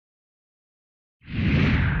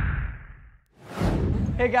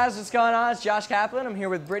Hey guys, what's going on? It's Josh Kaplan. I'm here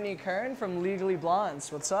with Brittany Curran from Legally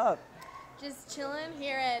Blondes. What's up? Just chilling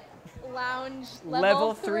here at Lounge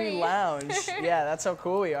Level 3 Lounge. Yeah, that's how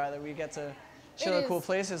cool we are that we get to chill at cool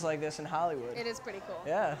places like this in Hollywood. It is pretty cool.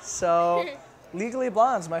 Yeah, so Legally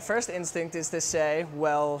Blondes, my first instinct is to say,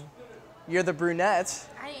 well, you're the brunette.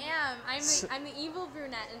 I am. I'm the evil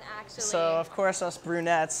brunette, and actually. So of course us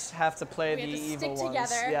brunettes have to play the evil ones. Stick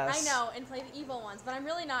together. Yes. I know, and play the evil ones, but I'm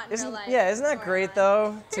really not in real life. Yeah, isn't that great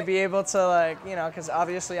though to be able to, like, you know, because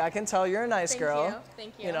obviously I can tell you're a nice girl.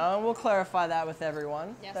 Thank you. You know, and we'll clarify that with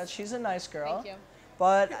everyone that she's a nice girl. Thank you.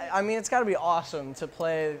 But I mean, it's got to be awesome to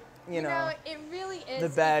play, you know, it really is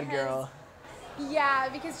the bad girl. Yeah,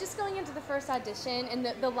 because just going into the first audition, and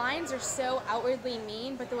the lines are so outwardly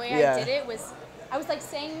mean, but the way I did it was, I was like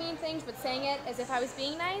saying mean things, but saying it as if I was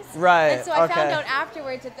being nice. Right. And so I found out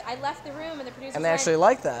afterwards that I left the room, and the producers and they actually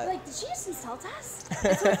like that. Like, did she just insult us?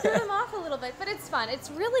 And so it threw them off a little bit, but it's fun. It's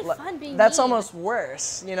really fun being That's mean. almost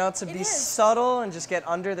worse, you know, to be subtle and just get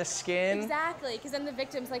under the skin. Exactly, because then the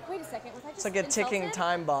victim's like, wait a second, was I just It's like a ticking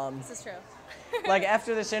time bomb. This is true. Like,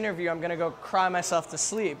 after this interview, I'm going to go cry myself to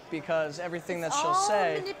sleep because everything that she'll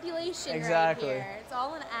say. It's all manipulation right here. It's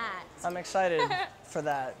all an act. I'm excited for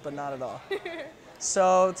that, but not at all.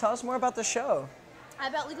 So tell us more about the show.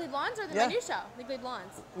 About Legally Blondes or my new show, Legally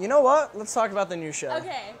Blondes? You know what? Let's talk about the new show.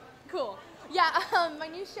 Okay, cool. Yeah, my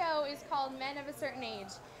new show is called Men of a Certain Age.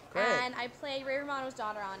 Great. And I play Ray Romano's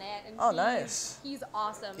daughter on it. And nice. He's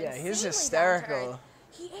awesome. Yeah, he's insanely hysterical.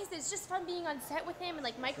 He is. It's just fun being on set with him, and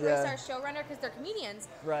like Mike Roy's our showrunner because they're comedians.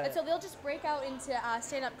 Right. And so they'll just break out into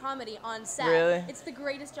stand-up comedy on set. Really? It's the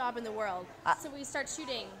greatest job in the world. So we start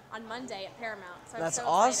shooting on Monday at Paramount. So That's so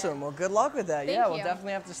awesome. excited. Well, good luck with that. Thank We'll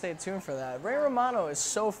definitely have to stay tuned for that. Ray Romano is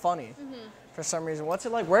so funny for some reason. What's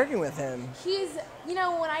it like working with him? He's, you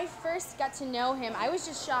know, when I first got to know him, I was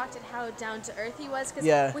just shocked at how down to earth he was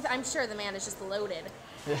because I'm sure the man is just loaded.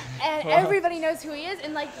 And everybody knows who he is.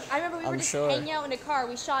 And like, I remember we were just hanging out in a car.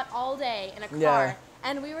 We shot all day in a car.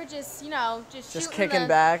 And we were just, you know, just kicking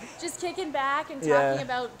back. Just kicking back and talking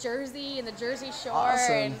about Jersey and the Jersey Shore.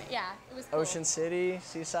 Awesome. And yeah, it was cool. Ocean City,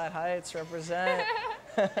 Seaside Heights, represent.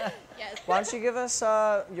 Yes. Why don't you give us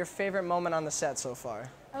your favorite moment on the set so far?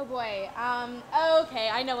 Oh boy.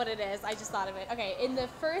 Okay, I know what it is. I just thought of it. Okay, in the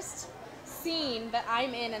first scene that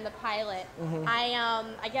I'm in the pilot,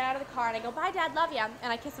 I get out of the car and I go, "Bye, Dad, love ya,"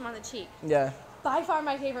 and I kiss him on the cheek. Yeah. By far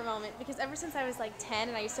my favorite moment, because ever since I was like 10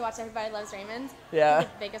 and I used to watch Everybody Loves Raymond, I had the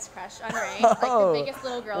biggest crush on Ray, like the biggest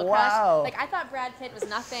little girl crush. Like I thought Brad Pitt was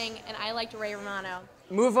nothing, and I liked Ray Romano.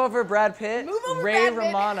 Move over Brad Pitt. Move over Ray Brad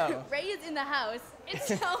Romano. Pitt. Ray is in the house. And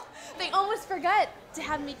so they almost forgot to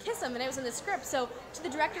have me kiss him, and it was in the script. So to the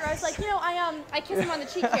director, I was like, you know, I kiss him on the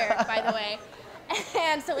cheek here, by the way.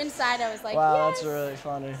 And so inside I was like, wow, yes. That's really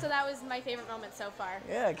funny. So that was my favorite moment so far.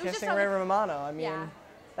 Yeah, kissing Ray Romano. I mean,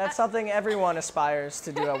 that's something everyone aspires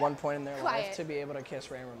to do at one point in their life, to be able to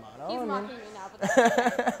kiss Ray Romano. He's mocking me now, but that's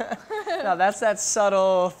okay. No, that's that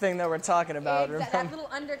subtle thing that we're talking about. That little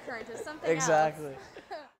undercurrent is something else.